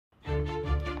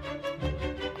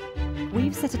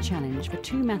We've set a challenge for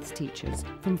 2 maths teachers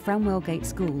from Framwellgate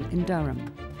School in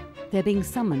Durham. They're being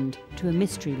summoned to a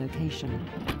mystery location.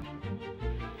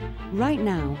 Right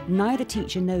now, neither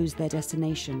teacher knows their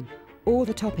destination or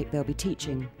the topic they'll be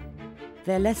teaching.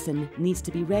 Their lesson needs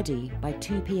to be ready by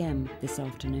 2 p.m. this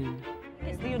afternoon.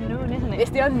 It's the unknown, isn't it?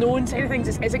 It's the unknown side of things.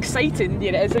 It's exciting,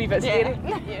 yeah, it is a wee bit scary.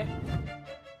 Yeah.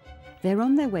 They're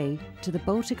on their way to the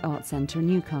Baltic Centre in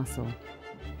Newcastle,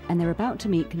 and they're about to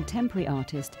meet contemporary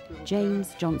artist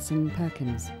James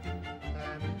Johnson-Perkins.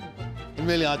 And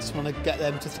really, I just want to get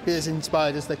them to be as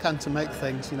inspired as they can to make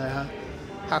things. You know,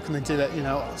 how can they do it? You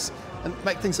know, and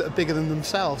make things that are bigger than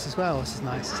themselves as well. This is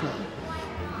nice, isn't it?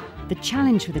 The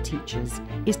challenge for the teachers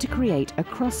is to create a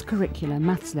cross-curricular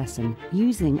maths lesson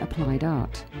using applied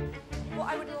art. What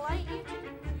I would like you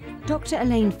to do... Dr.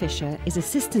 Elaine Fisher is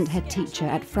assistant head teacher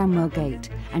at Framwellgate,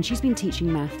 and she's been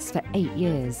teaching maths for 8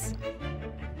 years.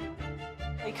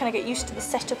 You kind of get used to the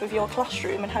setup of your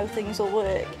classroom and how things will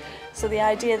work. So the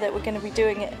idea that we're going to be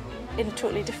doing it in a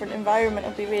totally different environment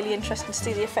will be really interesting to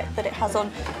see the effect that it has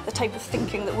on the type of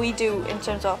thinking that we do in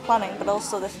terms of our planning, but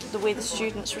also the way the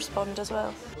students respond as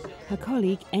well. Her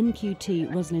colleague,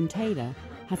 NQT Rosslyn Taylor,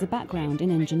 has a background in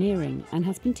engineering and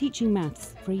has been teaching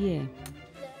maths for a year.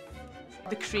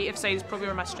 The creative side is probably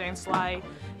where my strengths lie,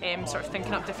 sort of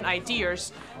thinking up different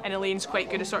ideas, and Elaine's quite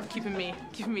good at sort of keeping me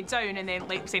down and then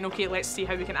like saying, okay, let's see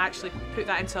how we can actually put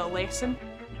that into a lesson.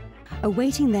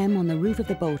 Awaiting them on the roof of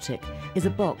the Baltic is a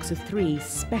box of 3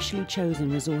 specially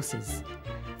chosen resources.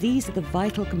 These are the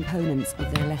vital components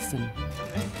of their lesson.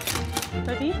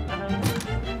 Ready?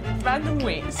 Random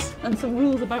weights. And some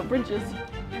rules about bridges.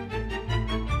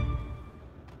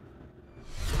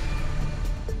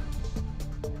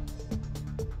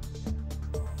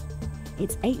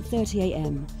 It's 8:30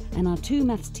 a.m. and our 2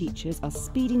 maths teachers are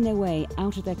speeding their way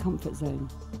out of their comfort zone.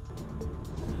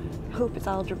 I hope it's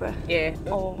algebra. Yeah.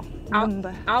 Or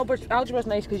number. Algebra's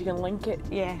nice because you can link it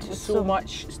to so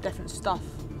much different stuff.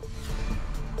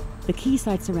 The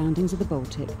quayside surroundings of the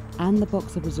Baltic and the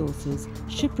box of resources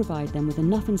should provide them with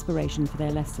enough inspiration for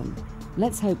their lesson.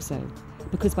 Let's hope so,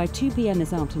 because by 2 p.m.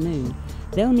 this afternoon,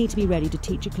 they'll need to be ready to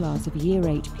teach a class of Year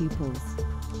 8 pupils.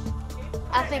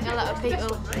 I think a lot of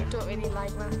people don't really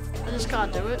like maths. I just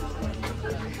can't do it.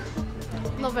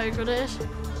 Not very good at it.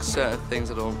 Certain things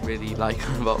I don't really like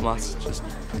about maths, just...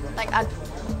 Like, I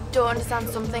don't understand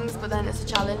some things, but then it's a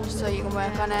challenge, so you can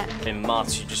work on it. In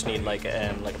maths, you just need like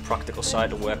a practical side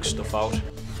to work stuff out.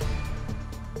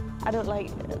 I don't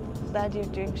like the idea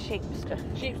of doing shape stuff.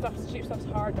 Shape stuff's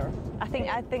harder. I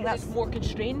think that's more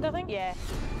constrained, I think. Yeah.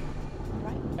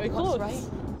 Right. Are we close? Right.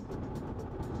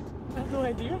 I have no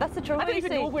idea. That's the trouble. I don't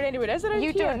even know where anywhere is around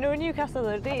You here. don't know Newcastle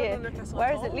though, do you? I don't know Newcastle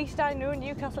Whereas at all. at least I know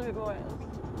Newcastle we go.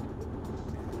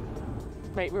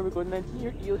 Right, where are we going then?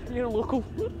 You're local.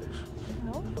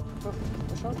 No.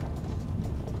 What's wrong?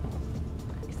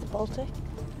 It's the Baltic.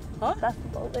 Huh? That's the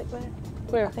Baltic where?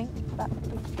 Where? I think that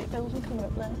big building coming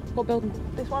up there. What building?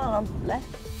 This one on our left.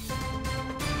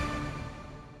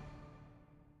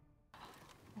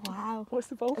 Wow. What's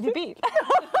the Baltic? Have you been?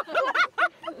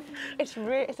 It's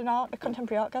a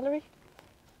contemporary art gallery.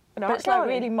 But it's like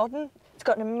really modern. It's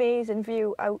got an amazing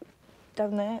view out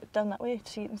down there, down that way,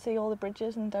 so you can see all the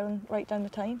bridges and right down the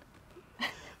Tyne.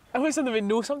 I want something we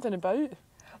know something about.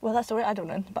 Well, that's the way I don't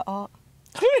know anything about art.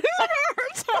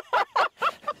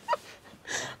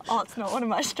 Art's not one of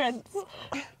my strengths.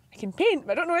 I can paint,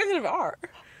 but I don't know anything about art.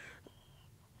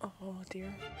 Oh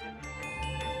dear.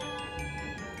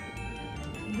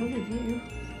 Lovely view.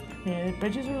 Yeah, the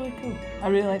bridges are really cool. I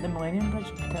really like the Millennium Bridge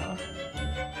in particular.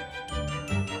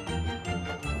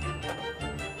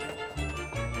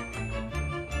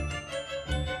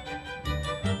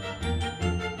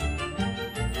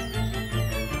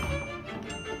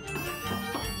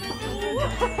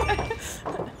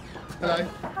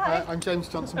 Hello, I'm James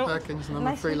Johnson-Perkins and I'm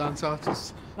a freelance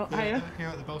artist here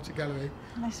at the Baltic Gallery.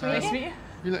 Nice to meet you.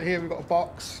 If you look here, we've got a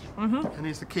box, and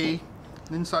here's the key.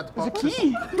 And inside the box,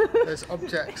 there's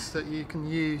objects that you can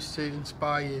use to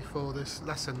inspire you for this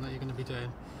lesson that you're going to be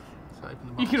doing. So open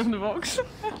the box. You can open the box.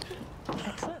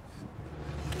 Excellent.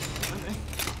 Okay.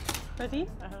 Ready?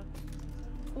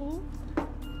 Ooh.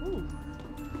 Ooh.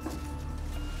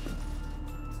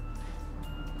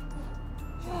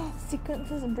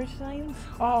 Sequences and bridge lines.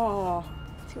 Oh.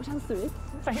 See what else there is.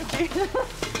 Thank you.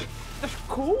 There's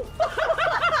coal.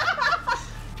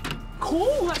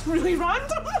 Coal? That's really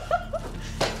random.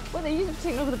 Well, they use it for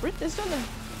taking over the bridges, don't they?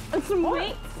 And some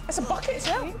weights. It's a bucket as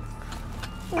well.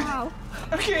 Wow.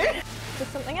 Okay. There's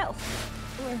something else.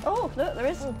 Oh, look, there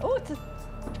is. Oh, it's a...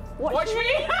 Watch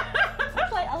me.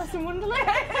 It's like Alice in Wonderland.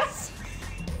 Yes.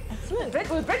 Excellent.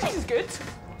 Well, the bridges is good.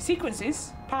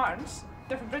 sequences, patterns,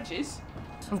 different bridges.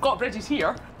 We've got bridges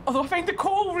here, although I find the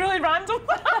coal really random.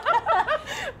 I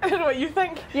don't know what you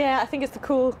think. Yeah, I think it's the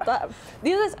cool.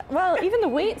 The others, well, even the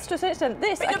weights to a certain extent.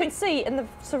 This I can see in the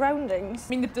surroundings. I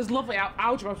mean, there's lovely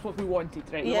algebra is what we wanted,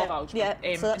 right? We love algebra.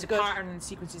 Yeah, so that's and the good. pattern and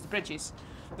sequences, the bridges,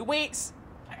 the weights.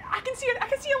 I can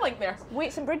see a link there.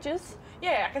 Weights and bridges.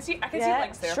 Yeah, I can see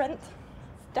links there. Strength.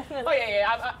 Definitely. Oh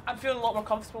yeah. I'm feeling a lot more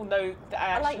comfortable now that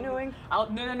I like knowing. Now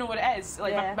I know what it is.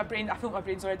 Like my brain, I feel like my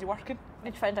brain's already working. I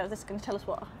need to find out if this is going to tell us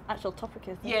what our actual topic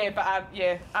is. Yeah, but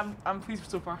I'm pleased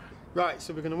so far. Right,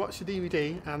 so we're going to watch the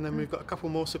DVD and then we've got a couple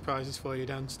more surprises for you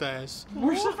downstairs.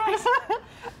 More surprises?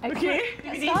 Okay.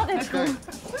 Started. Okay.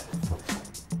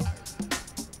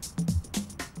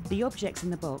 The objects in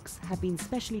the box have been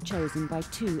specially chosen by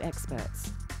 2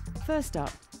 experts. First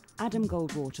up, Adam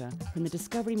Goldwater from the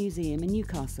Discovery Museum in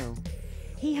Newcastle.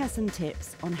 He has some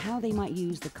tips on how they might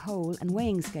use the coal and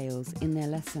weighing scales in their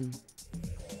lesson.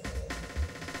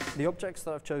 The objects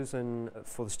that I've chosen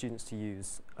for the students to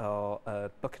use are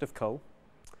a bucket of coal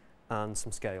and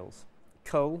some scales.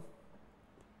 Coal,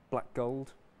 black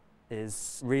gold,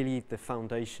 is really the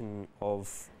foundation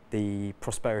of the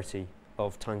prosperity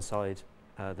of Tyneside,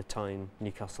 the Tyne,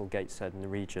 Newcastle, Gateshead and the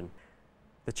region.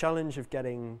 The challenge of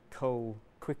getting coal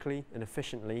quickly and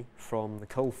efficiently from the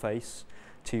coal face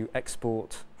to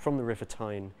export from the River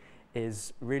Tyne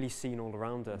is really seen all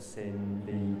around us in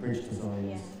the bridge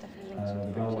designs,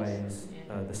 the railways,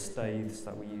 the staiths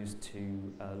that we use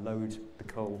to load the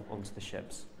coal onto the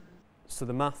ships. So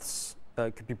the maths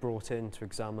could be brought in to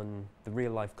examine the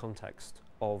real life context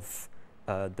of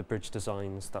the bridge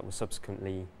designs that were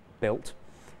subsequently built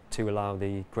to allow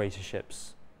the greater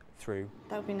ships through.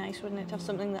 That would be nice, wouldn't it, to have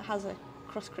something that has a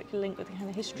cross-curricular link with the kind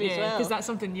of history as well. Yeah, because that's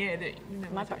something, that you know.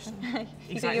 My passion.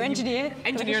 Exactly. You're engineer.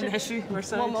 Engineer and the history.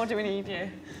 What more do we need? Yeah.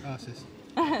 Artist.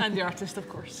 And the artist, of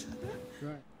course.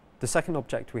 Right. The second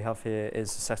object we have here is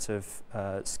a set of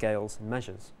scales and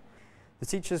measures. The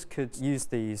teachers could use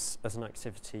these as an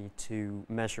activity to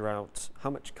measure out how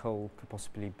much coal could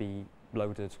possibly be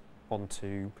loaded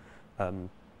onto,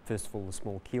 first of all, the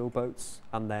small keel boats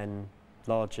and then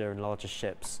larger and larger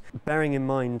ships. Bearing in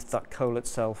mind that coal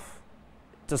itself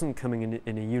doesn't come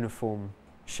in a uniform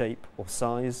shape or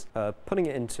size, putting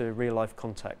it into real life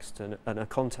context and a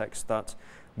context that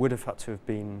would have had to have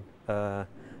been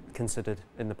considered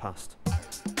in the past.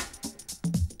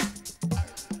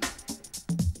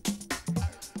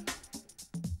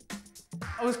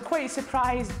 I was quite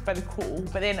surprised by the coal,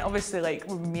 but then obviously, like,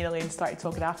 when me and Elaine started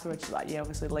talking afterwards, like, yeah,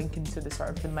 obviously linking to the sort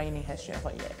of the mining history, I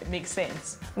thought, yeah, it makes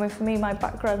sense. I mean, for me, my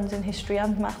background's in history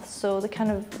and maths, so the kind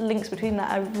of links between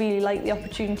that, I really like the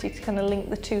opportunity to kind of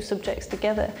link the 2 subjects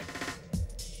together.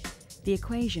 The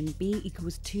equation B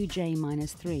equals 2j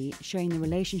minus 3, showing the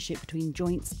relationship between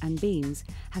joints and beams,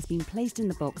 has been placed in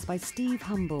the box by Steve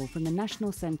Humble from the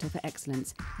National Centre for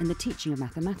Excellence in the Teaching of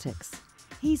Mathematics.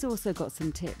 He's also got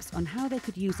some tips on how they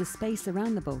could use the space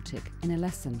around the Baltic in a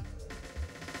lesson.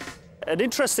 An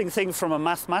interesting thing from a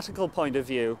mathematical point of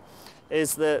view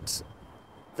is that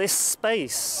this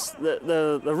space,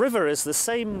 the river is the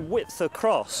same width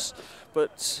across,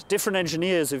 but different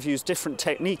engineers have used different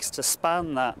techniques to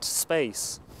span that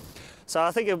space. So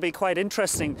I think it would be quite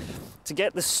interesting to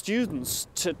get the students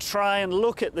to try and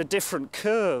look at the different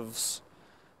curves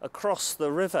across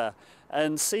the river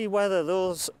and see whether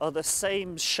those are the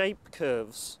same shape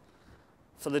curves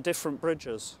for the different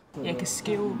bridges. Yeah, because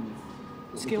scale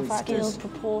factors. Scale,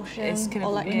 proportion,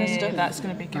 all that kind of stuff. That's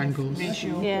going to be kind Angles. of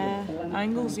ratio. Yeah.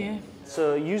 Angles, yeah.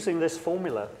 So using this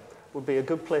formula would be a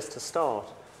good place to start,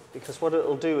 because what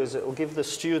it'll do is it'll give the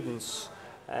students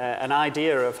an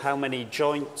idea of how many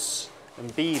joints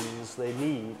and beams they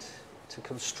need to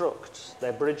construct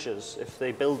their bridges if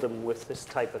they build them with this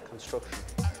type of construction.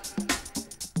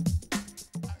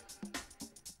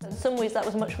 In some ways that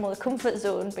was much more the comfort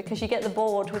zone, because you get the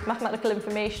board with mathematical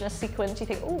information, a sequence, you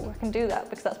think, oh, I can do that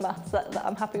because that's maths, that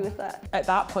I'm happy with that. At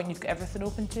that point you've got everything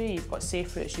open to you. You've got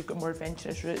safe routes, you've got more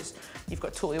adventurous routes, you've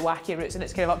got totally wacky routes, and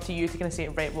it's kind of up to you to kind of say,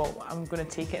 right, well, I'm going to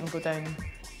take it and go down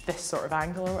this sort of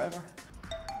angle or whatever.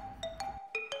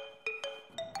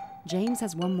 James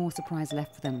has one more surprise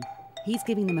left for them. He's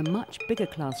giving them a much bigger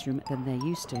classroom than they're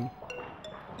used to.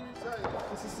 So,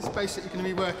 this is the space that you're going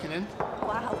to be working in.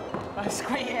 Wow. That's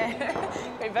quite,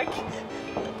 quite big.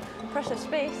 Impressive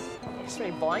space. It's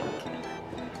very blank.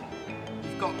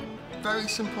 You've got very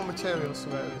simple materials to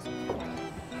work with.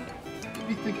 You'll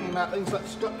be thinking about things like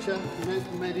structure,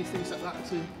 maybe things like that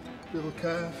to build a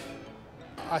curve.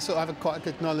 I sort of have quite a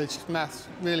good knowledge of maths.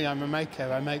 Really, I'm a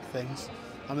maker, I make things.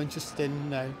 I'm interested in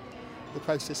the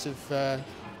process of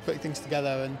putting things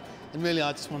together and And really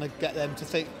I just want to get them to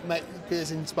think, be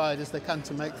as inspired as they can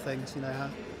to make things, you know,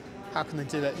 how can they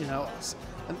do it, you know,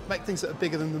 and make things that are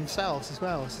bigger than themselves as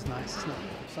well, which is nice, isn't it?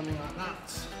 Something like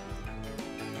that.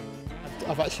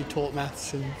 I've actually taught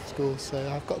maths in school, so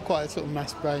I've got quite a sort of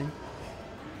maths brain.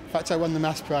 In fact, I won the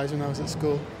maths prize when I was at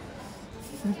school.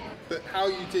 But how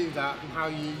you do that and how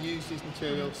you use these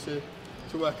materials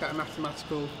to work out a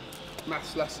mathematical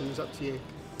maths lesson is up to you.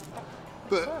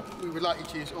 But we would like you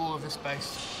to use all of the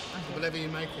space. Whatever you're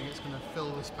making, it's going to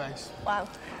fill the space. Wow.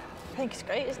 I think it's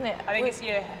great, isn't it? I think it's,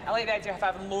 yeah, I like the idea of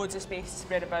having loads of space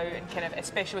spread about and kind of,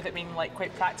 especially with it being like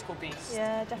quite practical based.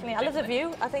 Yeah, definitely. I love the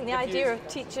view. I think the idea of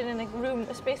teaching in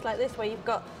a space like this where you've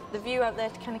got the view out there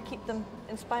to kind of keep them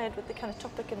inspired with the kind of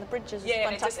topic and the bridges is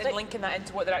fantastic. And linking that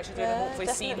into what they're actually doing and hopefully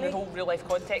seeing the whole real life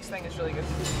context thing is really good.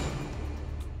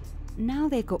 Now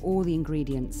they've got all the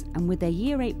ingredients, and with their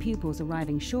Year 8 pupils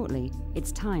arriving shortly,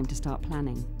 it's time to start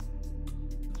planning.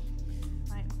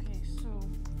 Right, okay, so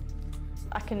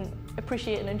I can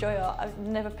appreciate and enjoy art. I've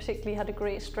never particularly had a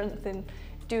great strength in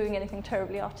doing anything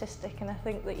terribly artistic, and I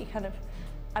think that you kind of,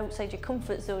 outside your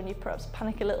comfort zone, you perhaps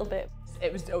panic a little bit.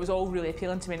 It was all really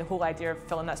appealing to me. The whole idea of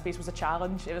filling that space was a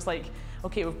challenge. It was like,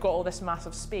 okay, we've got all this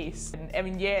massive space, and I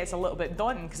mean, yeah, it's a little bit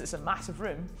daunting because it's a massive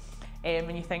room.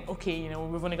 And you think, okay, you know,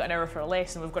 we've only got an hour for a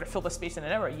lesson, we've got to fill the space in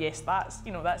an hour. Yes, that's,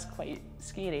 you know, that's quite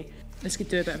scary. Let's do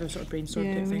a bit of a sort of brainstorm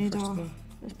type thing first of all.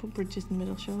 Let's put bridges in the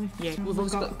middle, shall we? Yeah, we've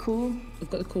got the coal. We've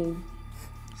got the coal.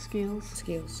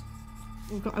 Scales.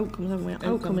 We've got outcomes, haven't we?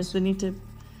 Outcome is they need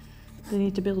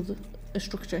to build a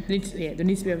structure. There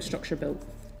needs to be a structure built.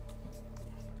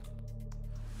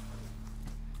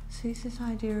 So it's this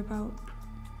idea about,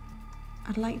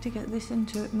 I'd like to get this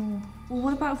into it more. Well,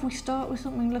 what about if we start with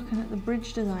something looking at the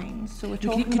bridge designs? So we're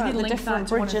talking about the different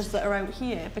bridges that are out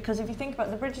here, because if you think about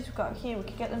the bridges we've got out here, we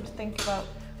could get them to think about,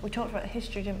 we talked about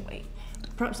history, didn't we?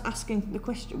 Perhaps asking the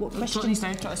question, what questions?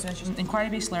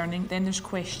 Inquiry-based learning, then there's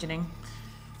questioning.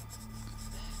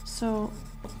 So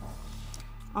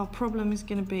our problem is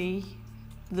going to be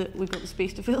that we've got the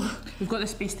space to fill. We've got the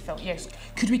space to fill, yes.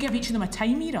 Could we give each of them a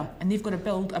time era, and they've got to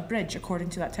build a bridge according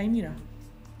to that time era?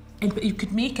 But you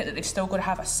could make it that they've still got to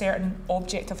have a certain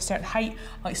object of a certain height,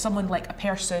 like someone like a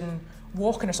person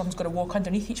walking or something's got to walk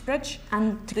underneath each bridge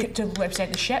and to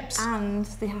represent the ships. And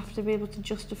they have to be able to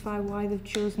justify why they've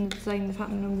chosen the design they've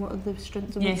happened and what are the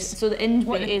strengths and weaknesses. So the end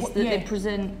bit is that they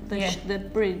present the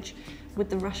bridge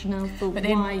with the rationale for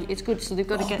why it's good. So they've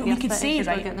got to get the aesthetics, they've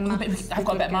got to get the maths. I've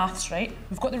got a bit of maths, right?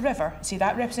 We've got the river, see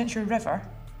that represents your river,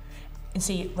 and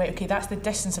say, right, okay, that's the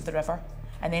distance of the river.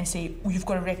 And then say, well, you've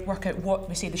got to work out what,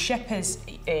 we say the ship is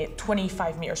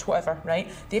 25 metres, whatever, right?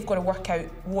 They've got to work out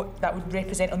what that would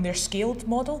represent on their scaled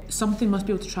model. Something must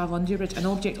be able to travel under your bridge. An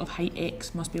object of height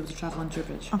X must be able to travel under your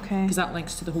bridge. Okay. Because that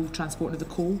links to the whole transport of the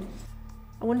coal.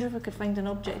 I wonder if we could find an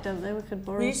object out there we could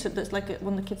borrow that's like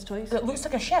one of the kids' toys. That looks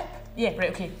like a ship. Yeah,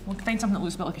 right, okay. We'll find something that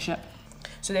looks a bit like a ship.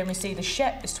 So then we say the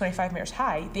ship is 25 metres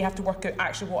high, they have to work out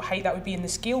actually what height that would be in the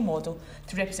scale model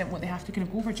to represent what they have to kind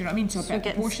of go over, do you know what I mean? So a bit of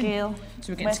proportion. Scale.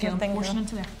 So we're getting scale and proportion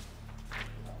into there.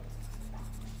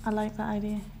 I like that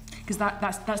idea. Because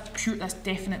that's pure, that's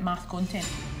definite math content.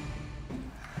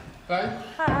 Hello?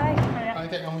 Hi. How are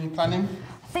you getting on with your planning?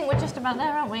 I think we're just about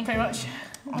there, aren't we? Pretty much.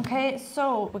 Okay,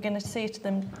 so we're going to say to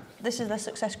them, this is the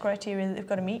success criteria that they've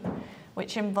got to meet,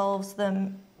 which involves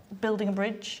them building a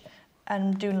bridge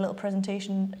and doing a little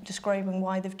presentation describing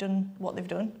why they've done what they've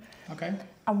done. Okay.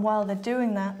 And while they're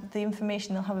doing that, the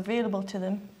information they'll have available to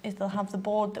them is they'll have the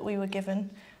board that we were given,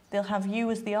 they'll have you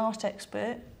as the art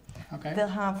expert, okay. They'll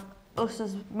have us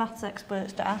as maths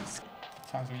experts to ask.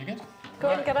 Sounds really good.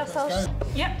 Go and get ourselves.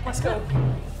 Yep, let's go.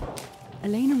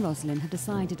 Elaine and Rosslyn have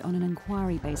decided on an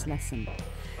inquiry-based lesson.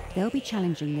 They'll be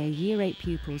challenging their Year 8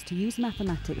 pupils to use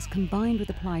mathematics combined with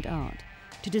applied art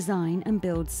to design and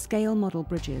build scale model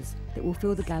bridges that will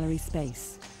fill the gallery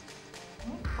space.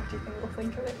 What do you think we'll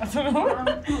think of it? I don't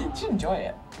know. You should enjoy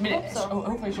it. I mean,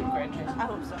 hopefully it should be quite interesting. I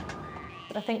hope so.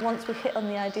 But I think once we hit on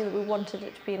the idea that we wanted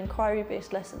it to be an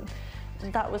inquiry-based lesson,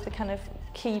 that was the kind of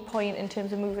key point in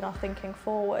terms of moving our thinking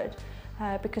forward,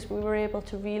 because we were able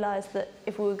to realise that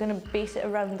if we were going to base it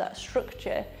around that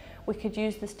structure, we could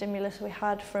use the stimulus we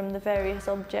had from the various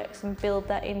objects and build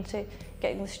that into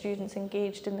getting the students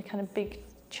engaged in the kind of big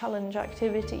challenge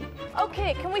activity.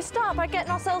 Okay, can we start by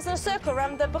getting ourselves in a circle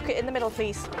around the bucket in the middle,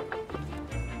 please?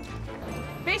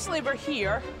 Basically, we're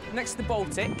here next to the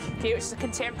Baltic, okay, which is a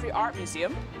contemporary art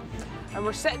museum, and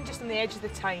we're sitting just on the edge of the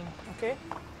Tyne, okay?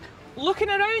 Looking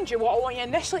around you, what I want you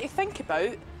initially to think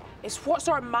about is what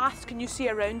sort of maths can you see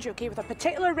around you, okay, with a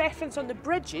particular reference on the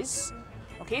bridges,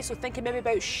 okay, so thinking maybe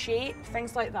about shape,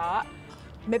 things like that.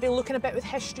 maybe looking a bit with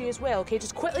history as well, okay?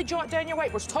 Just quickly jot down your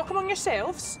whiteboards, talk among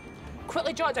yourselves,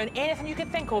 quickly jot down anything you can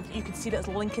think of that you can see that's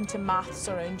linking to maths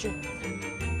around you.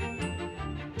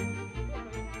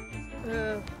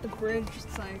 The bridge,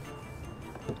 it's like,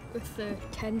 with the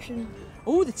tension.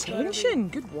 Oh, the tension,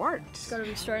 good word. It's gotta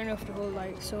be strong enough to hold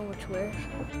like so much weight.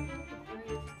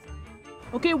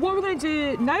 Okay, what we're going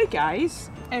to do now, guys,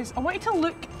 is I want you to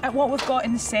look at what we've got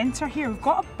in the centre here. We've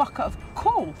got a bucket of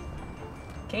coal,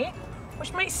 okay,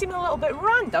 which might seem a little bit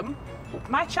random.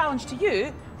 My challenge to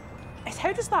you is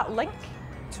how does that link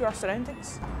to our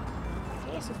surroundings?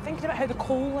 Okay, so thinking about how the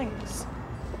coal links.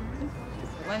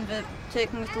 When they're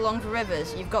taking us along the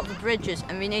rivers, you've got the bridges,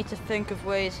 and we need to think of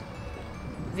ways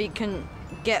we can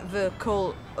get the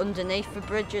coal underneath the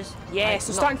bridges. Yeah,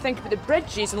 so starting to think about the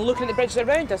bridges and looking at the bridges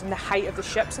around us and the height of the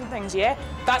ships and things, yeah?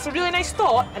 That's a really nice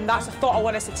thought, and that's a thought I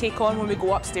want us to take on when we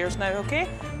go upstairs now, okay?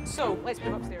 So, let's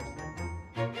move upstairs.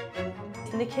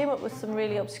 And they came up with some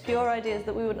really obscure ideas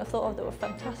that we wouldn't have thought of that were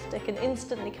fantastic, and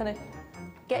instantly kind of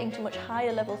getting to much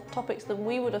higher level topics than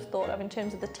we would have thought of in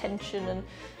terms of the tension and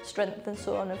strength and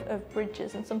so on of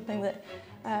bridges, and something that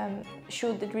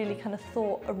showed they'd really kind of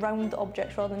thought around the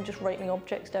objects rather than just writing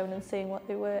objects down and saying what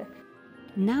they were.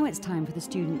 Now it's time for the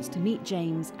students to meet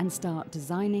James and start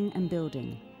designing and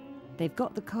building. They've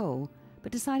got the coal,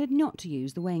 but decided not to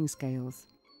use the weighing scales.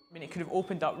 I mean, it could have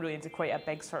opened up really into quite a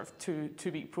big sort of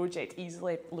two-week project,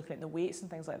 easily looking at the weights and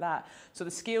things like that. So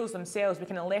the scales themselves, we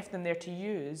kind of left them there to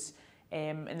use,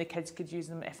 and the kids could use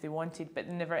them if they wanted, but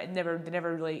they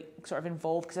never really sort of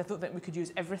involved, because I thought that we could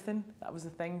use everything. That was the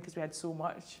thing, because we had so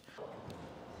much.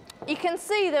 You can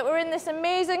see that we're in this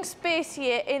amazing space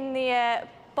here in the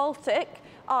Baltic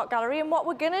Art Gallery, and what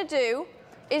we're going to do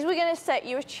is we're going to set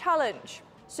you a challenge.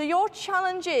 So your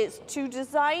challenge is to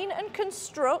design and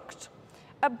construct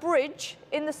a bridge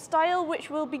in the style which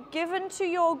will be given to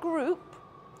your group,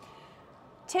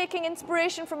 taking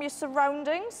inspiration from your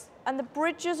surroundings and the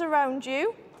bridges around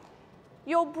you.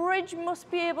 Your bridge must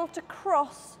be able to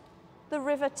cross the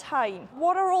River Tyne.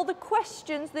 What are all the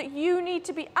questions that you need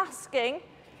to be asking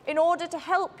in order to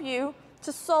help you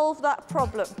to solve that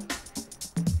problem?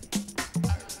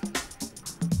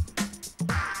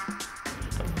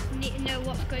 You need to know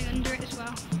what's going under it as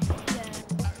well.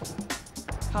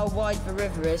 How wide the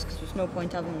river is, because there's no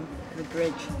point having the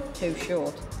bridge too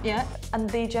short. Yeah, and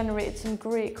they generated some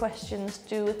great questions to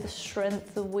do with the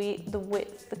strength, the weight, the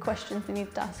width, the questions they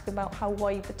needed to ask about how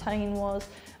wide the Tyne was,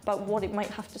 about what it might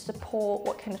have to support,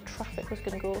 what kind of traffic was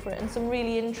going to go over it, and some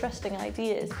really interesting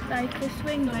ideas. Like the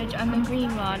swing bridge and the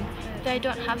green one, they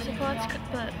don't have supports,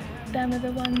 but them are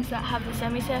the ones that have the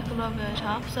semicircle over the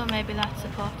top, so maybe that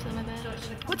supports them a bit.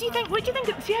 What do you think?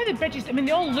 See how the bridges, I mean,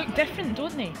 they all look different,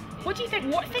 don't they? What do you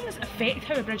think, what things affect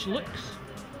how a bridge looks?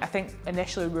 I think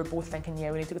initially we were both thinking,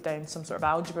 yeah, we need to go down some sort of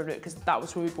algebra route, because that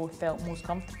was where we both felt most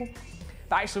comfortable.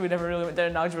 But actually we never really went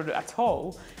down an algebra route at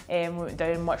all. We went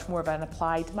down much more of an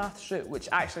applied maths route, which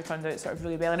actually turned out sort of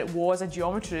really well, and it was a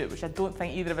geometry route, which I don't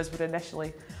think either of us would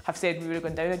initially have said we would have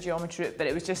gone down a geometry route, but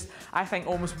it was just, I think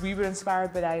almost we were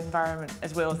inspired by the environment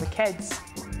as well as the kids.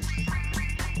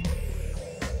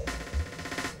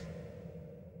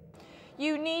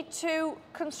 You need to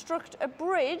construct a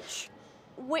bridge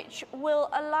which will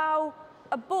allow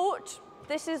a boat,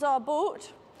 this is our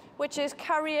boat, which is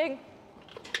carrying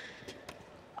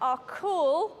our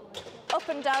coal up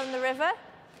and down the river,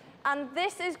 and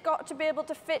this has got to be able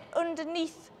to fit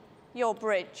underneath your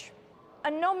bridge. A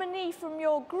nominee from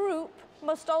your group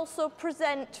must also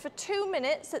present for 2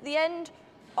 minutes at the end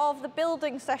of the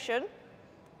building session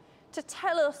to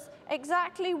tell us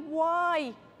exactly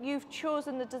why you've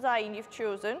chosen the design you've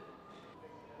chosen,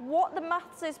 what the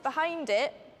maths is behind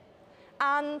it,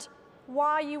 and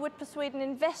why you would persuade an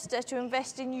investor to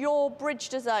invest in your bridge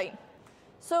design.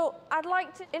 So I'd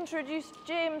like to introduce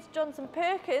James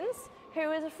Johnson-Perkins,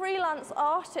 who is a freelance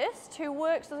artist who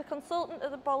works as a consultant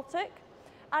at the Baltic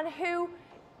and who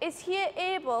is here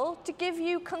able to give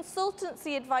you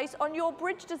consultancy advice on your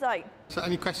bridge design. So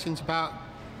any questions about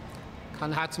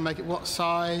kind of how to make it what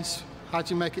size, how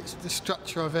do you make it the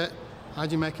structure of it, how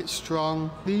do you make it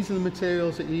strong? These are the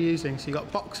materials that you're using. So you've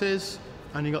got boxes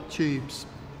and you've got tubes.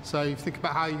 So you think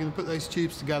about how you're going to put those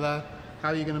tubes together,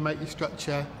 how you're going to make your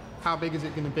structure, how big is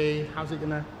it going to be, how's this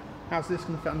going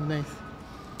to fit underneath.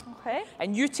 Okay.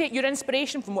 And you take your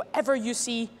inspiration from whatever you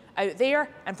see out there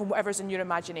and from whatever's in your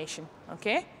imagination,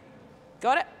 okay?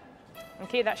 Got it?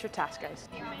 Okay, that's your task, guys.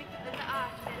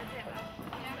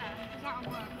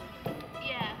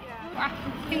 I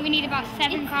think we need about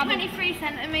 7 carbon. 23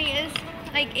 centimetres,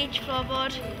 like each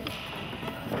floorboard.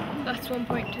 That's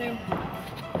 1.2.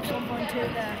 1.2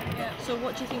 there. Yeah. So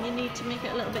what do you think you need to make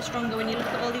it a little bit stronger when you look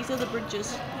at all these other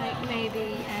bridges? Like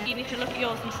maybe... You need to look at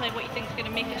yours and say what you think is going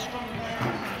to make it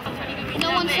stronger.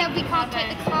 No one said we can't take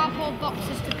the cardboard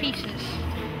boxes to pieces.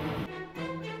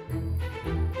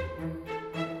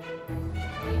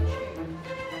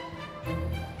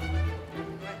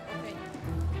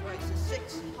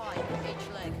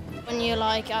 When you're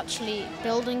like actually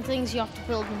building things, you have to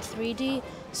build in 3D,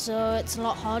 so it's a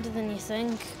lot harder than you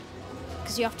think,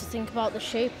 because you have to think about the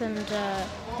shape and the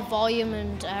volume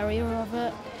and area of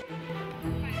it.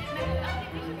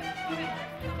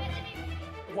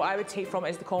 What I would take from it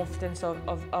is the confidence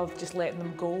of just letting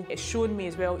them go. It's shown me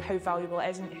as well how valuable it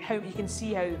is, and how you can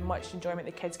see how much enjoyment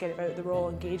the kids get about it. They were all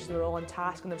engaged, they were all on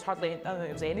task, and there was hardly, I don't think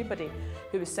there was anybody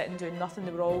who was sitting doing nothing.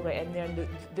 They were all right in there, and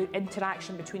the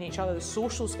interaction between each other, the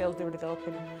social skills they were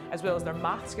developing, as well as their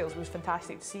math skills, was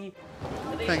fantastic to see.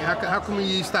 How can we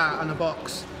use that on a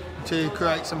box to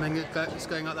create something that's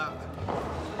going like that?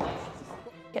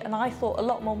 And I thought a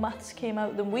lot more maths came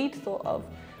out than we'd thought of.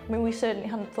 I mean, we certainly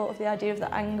hadn't thought of the idea of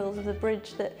the angles of the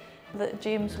bridge that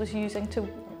James was using to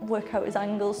work out his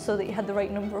angles so that he had the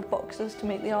right number of boxes to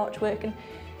make the arch work. And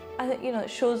I think, you know, it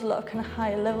shows a lot of kind of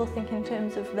higher level thinking in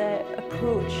terms of their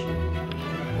approach.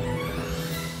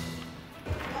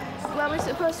 Well, we're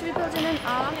supposed to be building an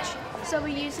arch, so we're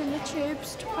using the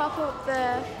tubes to prop up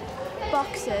the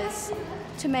boxes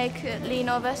to make it lean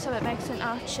over so it makes an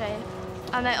arch shape.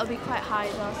 And it'll be quite high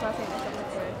as well, so I think they're going to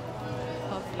through.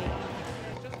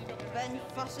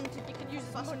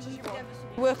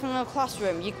 Working in a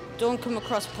classroom, you don't come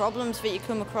across problems that you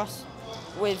come across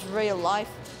with real life.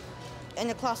 In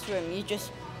a classroom, you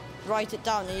just write it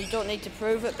down and you don't need to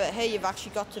prove it, but here you've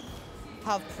actually got to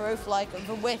have proof, like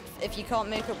the width. If you can't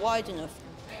make it wide enough,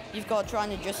 you've got to try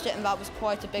and adjust it, and that was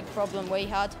quite a big problem we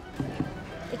had.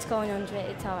 It's going under it,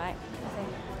 it's all right, I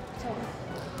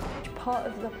think. Part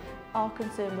of our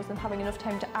concern was them having enough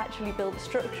time to actually build the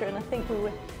structure, and I think we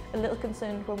were a little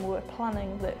concerned when we were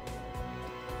planning that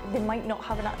they might not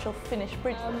have an actual finished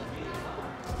bridge.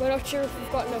 We're not sure if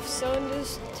we've got enough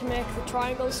cylinders to make the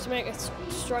triangles to make it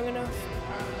strong enough.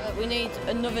 We need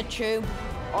another tube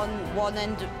on one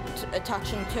end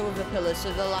attaching two of the pillars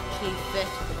so they'll actually fit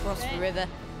across the river,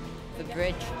 the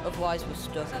bridge, otherwise we're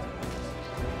stuck.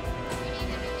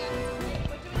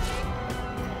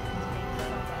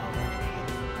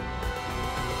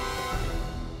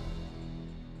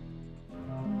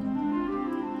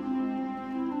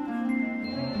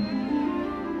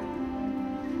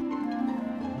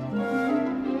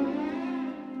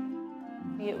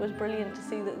 It was brilliant to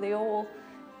see that they all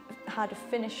had a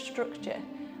finished structure,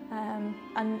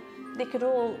 and they could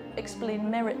all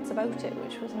explain merits about it,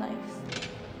 which was nice.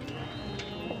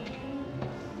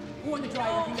 Go on the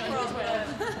drive, you can as well.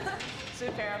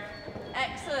 Superb.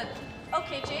 Excellent.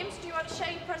 Okay, James, do you want to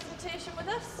share your presentation with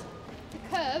us?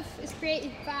 The curve is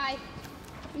created by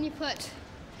when you put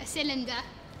a cylinder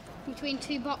between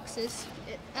two boxes,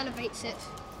 it elevates it,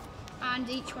 and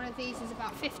each one of these is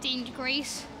about 15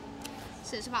 degrees.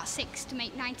 So it's about 6 to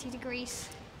make 90 degrees.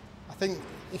 I think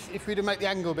if we'd have made the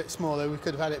angle a bit smaller, we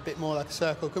could have had it a bit more like a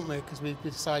circle, couldn't we? Because we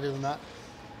decided on that.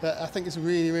 But I think it's a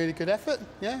really, really good effort.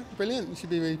 Yeah, brilliant. You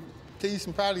should be really pleased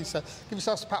and proud of yourself. Give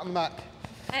yourselves a pat on the back.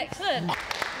 Excellent.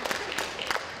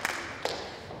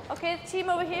 Okay, the team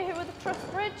over here, who are the truss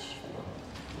bridge?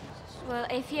 Well,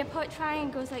 if you put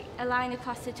triangles like a line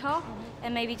across the top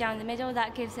and maybe down the middle,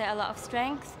 that gives it a lot of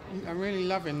strength. I'm really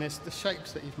loving the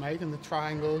shapes that you've made and the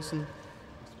triangles, and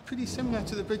it's pretty similar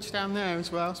to the bridge down there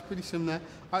as well. It's pretty similar.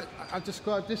 I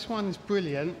described this one as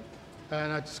brilliant,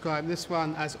 and I described this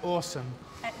one as awesome.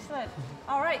 Excellent.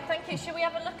 All right, thank you. Should we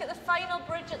have a look at the final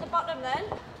bridge at the bottom then?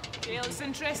 Yeah, looks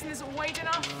interesting. Is it wide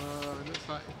enough? It looks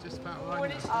like it's just about right. Or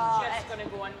it's just going to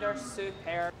go under.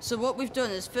 Superb. So what we've done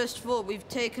is, first of all, we've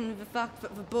taken the fact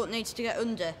that the boat needs to get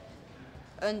under.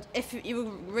 And if you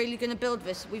were really going to build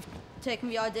this, we've taken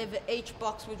the idea that each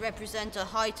box would represent a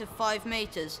height of 5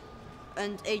 metres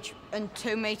and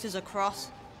 2 metres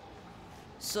across.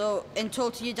 So in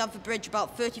total you'd have the bridge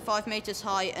about 35 metres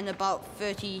high and about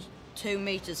 32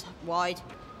 metres wide.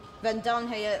 Then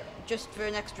down here, just for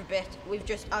an extra bit, we've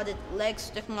just added legs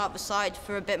sticking out the side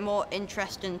for a bit more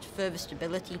interest and further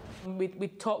stability. We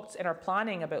talked in our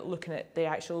planning about looking at the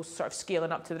actual sort of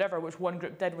scaling up to the river, which one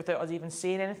group did without us even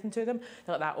saying anything to them.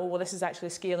 They're like that, oh, well, this is actually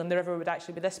a scale, and the river would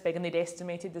actually be this big, and they'd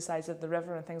estimated the size of the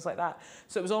river and things like that.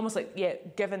 So it was almost like, yeah,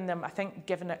 giving them, I think,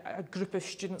 giving a group of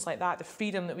students like that, the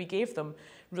freedom that we gave them,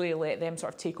 really let them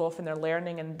sort of take off in their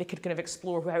learning, and they could kind of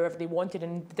explore however they wanted,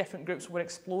 and different groups were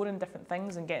exploring different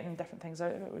things and getting different things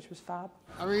out of it, which was fab.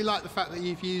 I really like the fact that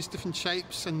you've used different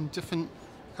shapes and different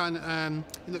Kind of,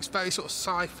 it looks very sort of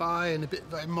sci-fi and a bit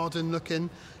very modern looking.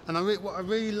 And I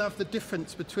really love the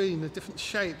difference between the different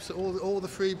shapes, all the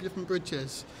 3 different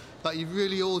bridges. Like you've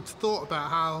really all thought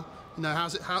about how, you know,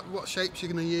 what shapes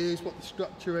you're going to use, what the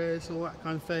structure is, all that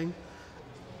kind of thing.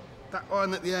 That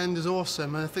one at the end is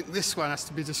awesome, and I think this one has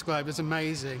to be described as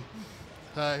amazing.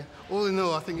 So, all in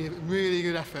all, I think a really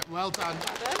good effort. Well done.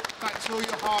 Thanks for all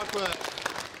your hard work.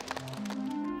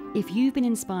 If you've been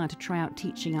inspired to try out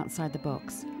teaching outside the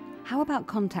box, how about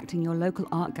contacting your local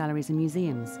art galleries and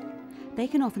museums? They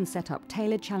can often set up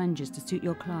tailored challenges to suit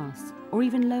your class, or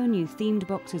even loan you themed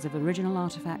boxes of original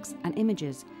artefacts and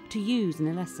images to use in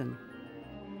a lesson.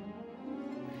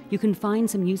 You can find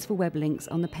some useful web links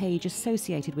on the page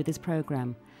associated with this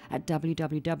programme at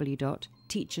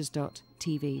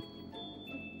www.teachers.tv.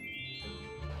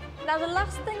 Now the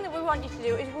last thing that we want you to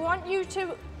do is we want you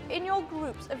to, in your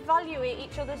groups, evaluate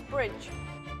each other's bridge.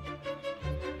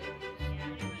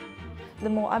 The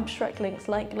more abstract links,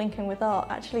 like linking with art,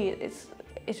 actually it's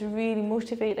really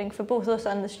motivating for both us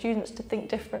and the students to think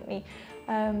differently,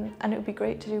 and it would be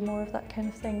great to do more of that kind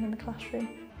of thing in the classroom.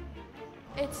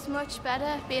 It's much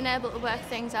better being able to work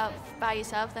things out by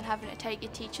yourself than having to take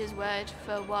your teacher's word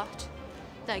for what.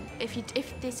 Like if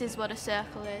this is what a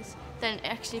circle is, then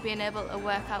actually being able to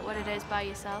work out what it is by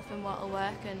yourself and what will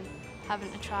work and having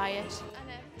to try it.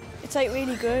 It's like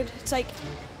really good. It's like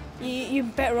you're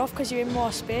better off because you're in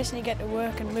more space and you get to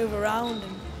work and move around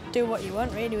and do what you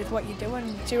want really with what you're doing.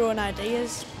 It's your own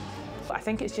ideas. I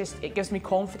think it gives me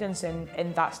confidence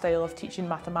in that style of teaching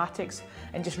mathematics,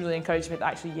 and just really encouraged me that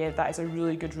actually, yeah, that is a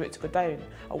really good route to go down,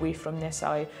 away from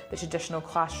necessarily the traditional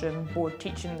classroom board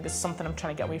teaching. This is something I'm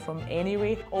trying to get away from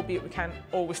anyway, albeit we can't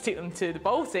always take them to the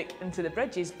Baltic and to the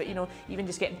bridges, but you know, even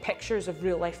just getting pictures of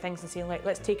real life things and saying, like,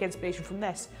 let's take inspiration from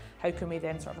this, how can we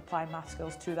then sort of apply math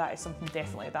skills to that is something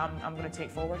definitely that I'm going to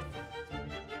take forward.